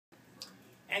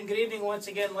And good evening once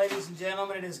again, ladies and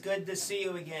gentlemen. It is good to see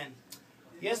you again.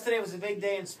 Yesterday was a big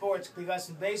day in sports. We got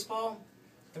some baseball,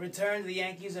 the return to the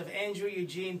Yankees of Andrew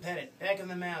Eugene Pettitte, back on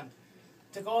the mound.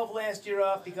 Took all of last year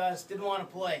off because didn't want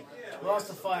to play. Lost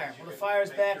the fire. Well, the fire's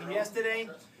back, and yesterday,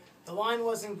 the line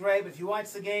wasn't great, but if you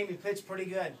watch the game, he pitched pretty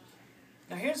good.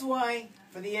 Now here's why,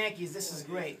 for the Yankees, this is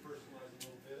great.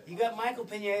 You got Michael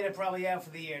Pineda probably out for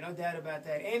the year, no doubt about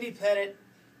that. Andy Pettitte,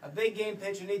 a big game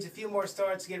pitcher, needs a few more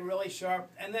starts to get really sharp,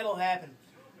 and that'll happen.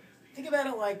 Think about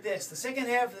it like this. The second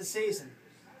half of the season,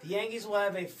 the Yankees will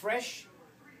have a fresh,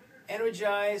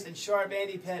 energized, and sharp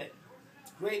Andy Pettitte.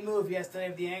 Great move yesterday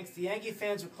of the Yanks. The Yankee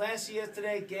fans were classy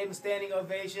yesterday, gave him a standing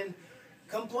ovation.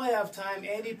 Come playoff time,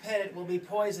 Andy Pettitte will be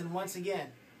poisoned once again.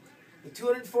 With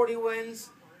 240 wins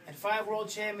and 5 World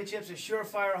Championships, a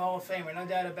surefire Hall of Famer, no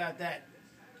doubt about that.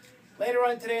 Later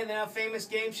on today in the now famous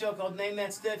game show called Name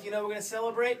That Stiff, you know we're going to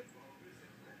celebrate?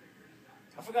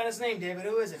 I forgot his name, David.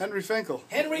 Who is it? Henry Finkel.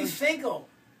 Henry Finkel.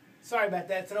 Sorry about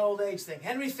that. It's an old age thing.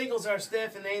 Henry Finkel's our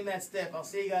stiff, and Name That Stiff. I'll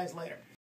see you guys later.